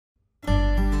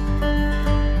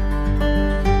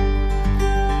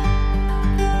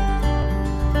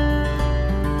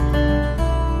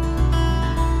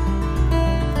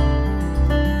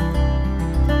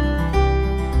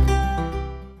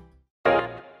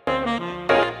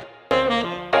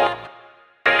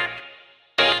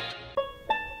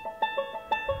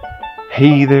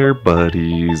Hey there,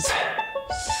 buddies.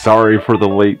 Sorry for the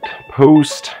late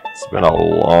post. It's been a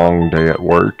long day at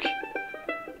work.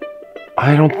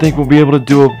 I don't think we'll be able to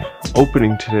do an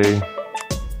opening today.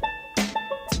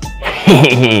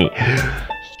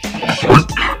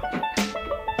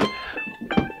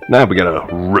 Now we gotta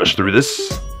rush through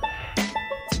this.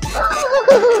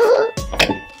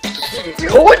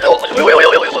 Oh wait,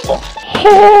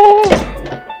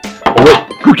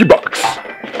 cookie box.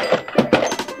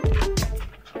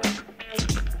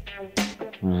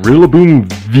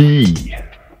 Rillaboom V.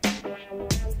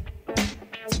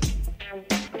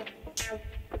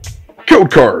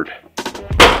 Code card.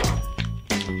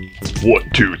 1,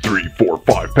 2, 3, 4,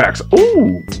 5 packs.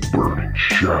 Ooh, Burning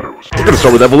Shadows. We're gonna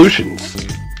start with evolutions.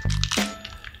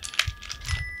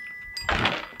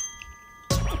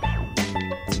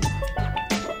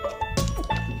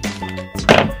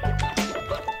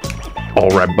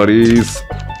 Alright, buddies.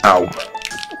 Ow.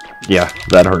 Yeah,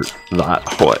 that hurt. That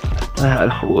hurt. That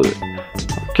hurt.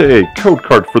 Okay, code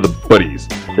card for the buddies.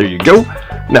 There you go.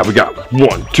 Now we got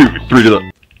 1, 2, 3 to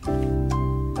the...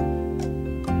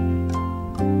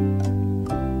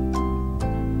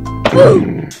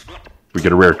 We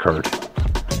get a rare card.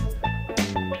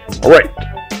 Alright.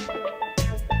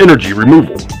 Energy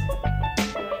removal.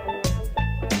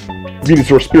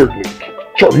 Venusaur Spirit Link.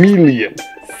 Charmeleon.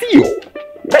 Seal.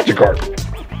 Magikarp.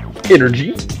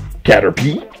 Energy.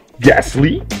 Caterpie.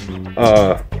 Ghastly.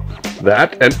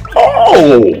 That and...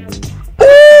 Oh!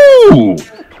 Ooh!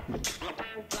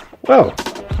 Well.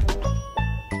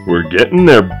 We're getting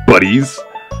there, buddies.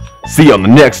 See you on the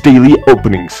next daily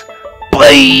openings.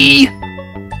 Bye!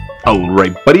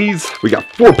 Alright, buddies. We got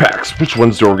 4 packs. Which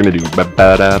ones are we gonna do?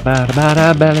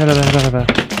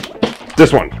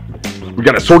 This one. We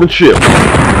got a Sword and Shield.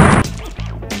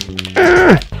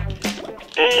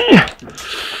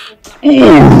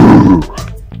 Ooh!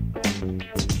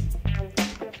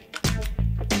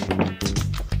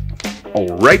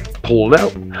 Alright, pull it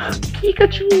out.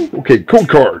 Pikachu! Okay, code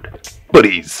card.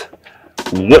 Buddies.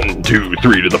 1, 2,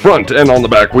 3 to the front, and on the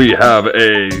back we have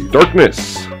a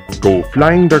Darkness. Go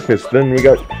Flying Darkness. Then we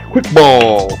got Quick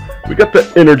Ball. We got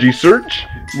the Energy Surge.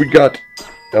 We got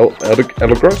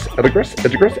Eldegrass,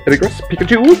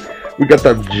 Pikachu. We got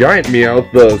the Giant Meowth,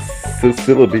 the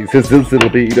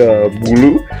Sizzlipede,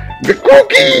 Wooloo. We got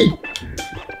Cookie!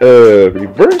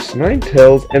 Reverse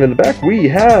Ninetales, and in the back we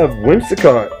have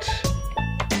Whimsicott.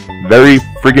 Very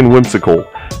friggin' whimsical.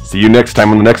 See you next time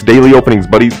on the next daily openings,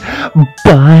 buddies.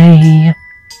 Bye!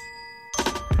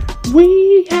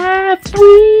 We have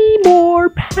 3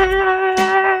 more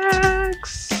packs!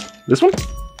 This one?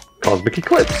 Cosmic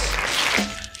Eclipse.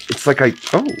 It's like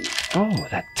oh,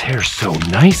 that tears so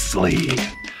nicely.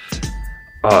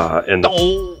 And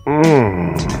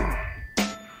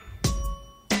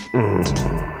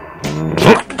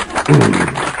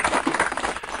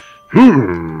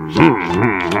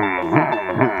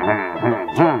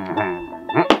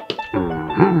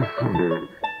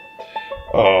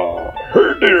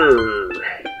Herder!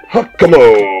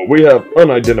 Hakamo! We have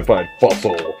Unidentified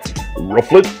Fossil.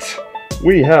 Rufflet.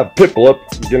 We have Piplup,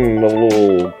 getting a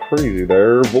little crazy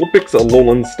there. Vulpix,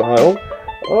 Alolan style.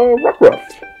 Rockruff.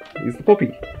 He's the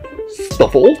puppy.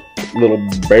 Stuffle. Little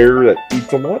bear that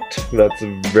eats a lot. That's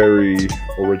very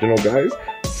original, guys.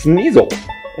 Sneasel.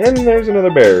 And there's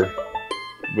another bear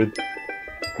with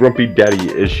grumpy daddy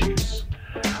issues.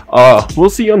 We'll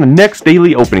see you on the next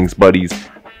daily openings, buddies.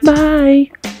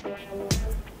 Bye!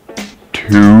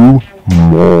 2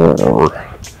 more.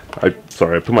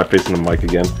 Sorry, I put my face in the mic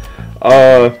again.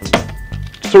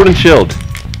 Sword and Shield.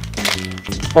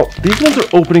 Oh, these ones are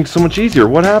opening so much easier.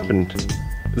 What happened?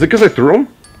 Is it because I threw them?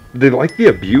 Did they like the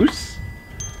abuse?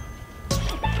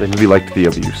 They maybe liked the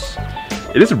abuse.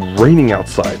 It is raining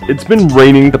outside. It's been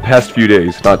raining the past few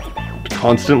days. Not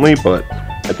constantly, but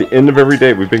at the end of every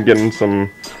day, we've been getting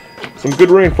some good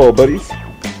rainfall, buddies.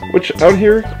 Which, out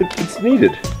here, it's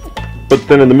needed. But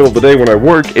then in the middle of the day when I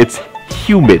work, it's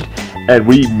humid. And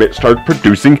we start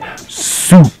producing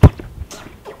soup.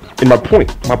 And my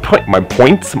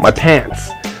pants.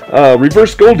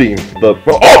 Reverse Goldeen.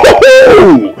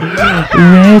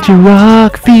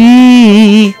 Regirock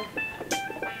V.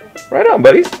 Right on,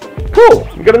 buddies. Cool.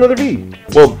 We got another V.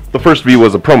 Well, the first V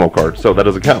was a promo card, so that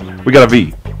doesn't count. We got a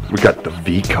V. We got the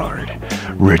V card.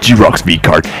 Regirock's V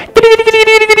card.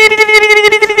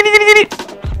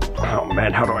 Oh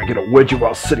man, how do I get a wedgie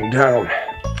while sitting down?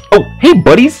 Oh, hey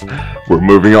buddies! We're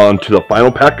moving on to the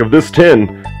final pack of this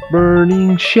tin.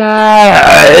 Burning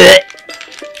Shadows.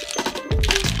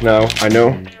 Now, I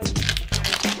know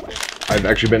I've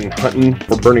actually been hunting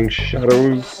for Burning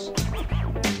Shadows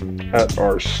at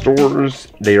our stores.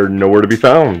 They are nowhere to be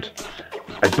found.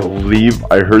 I believe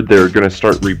I heard they're gonna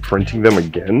start reprinting them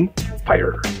again.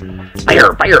 Fire.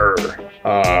 Fire, fire!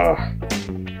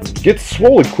 Get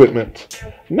swole equipment.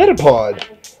 Metapod.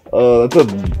 That's a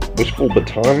wishful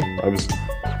baton.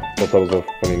 Thought that was a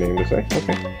funny name to say.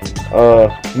 Okay.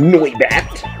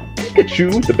 Noibat.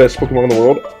 Pikachu, the best Pokemon in the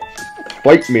world.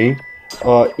 Fight me.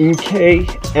 Inkay,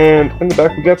 and in the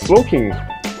back we got Slowking.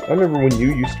 I remember when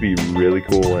you used to be really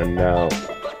cool, and now,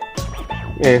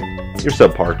 you're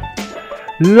subpar.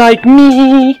 Like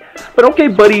me! But okay,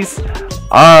 buddies.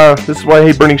 This is why I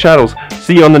hate Burning Shadows.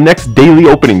 See you on the next daily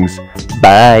openings.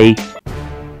 Bye.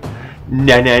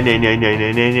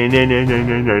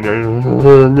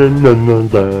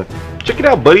 Check it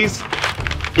out, buddies.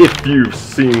 If you've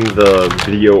seen the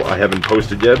video I haven't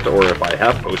posted yet, or if I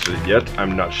have posted it yet,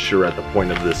 I'm not sure at the point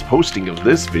of this posting of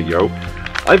this video,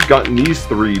 I've gotten these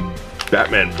 3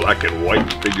 Batman black and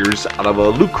white figures out of a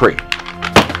loot crate.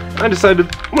 I decided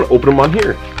I'm going to open them on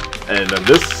here. And in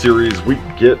this series, we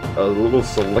get a little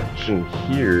selection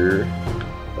here.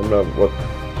 I'm not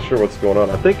sure what's going on.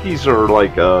 I think these are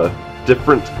like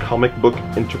different comic book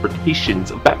interpretations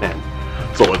of Batman.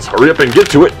 So let's hurry up and get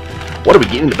to it. What do we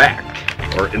get in the back?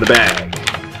 Or in the bag?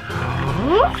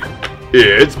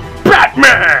 It's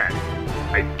Batman!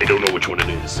 I don't know which one it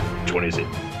is. Which one is it?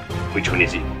 Which one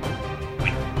is it?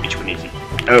 Which one is it?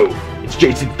 Oh, it's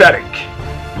Jason Fabok.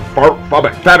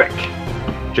 Fabok.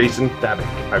 Jason Fabok.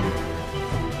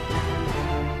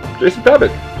 Jason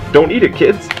Fabok. Don't eat it,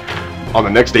 kids. On the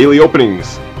next daily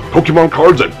openings, Pokemon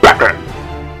cards and Batman.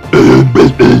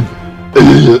 Batman.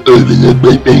 Open the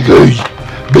Batman cards.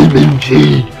 Batman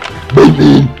cheese.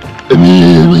 Batman.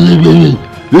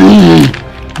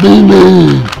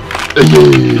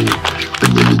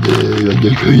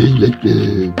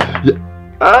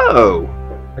 Oh,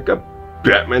 I got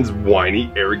Batman's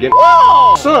whiny, arrogant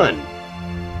son,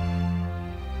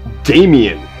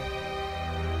 Damian.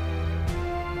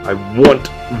 I want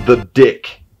the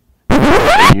dick.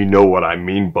 And you know what I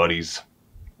mean, buddies.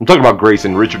 I'm talking about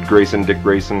Grayson, Richard Grayson, Dick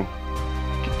Grayson.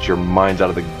 Get your minds out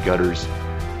of the gutters.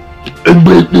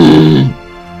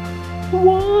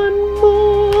 One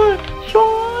more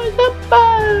for the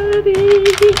buddies.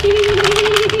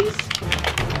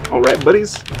 Alright,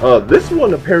 buddies. This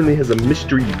one apparently has a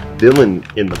mystery villain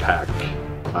in the pack.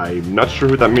 I'm not sure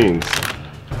who that means.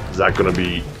 Is that gonna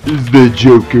be the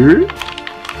Joker?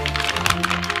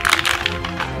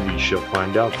 We shall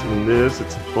find out in this.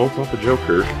 It's not the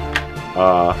Joker.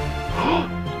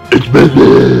 It's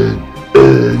Batman!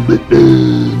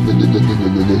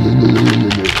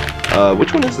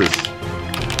 Which one is this?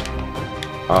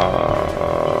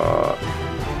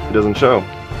 It doesn't show.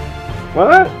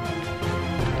 What?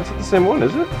 That's not the same one,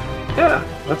 is it? Yeah,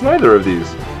 that's neither of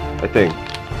these, I think.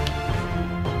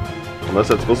 Unless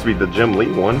that's supposed to be the Jim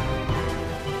Lee one.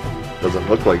 Doesn't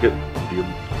look like it.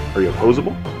 Are you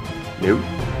opposable? No.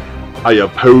 I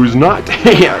oppose not.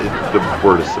 Yeah, the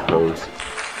word is suppose.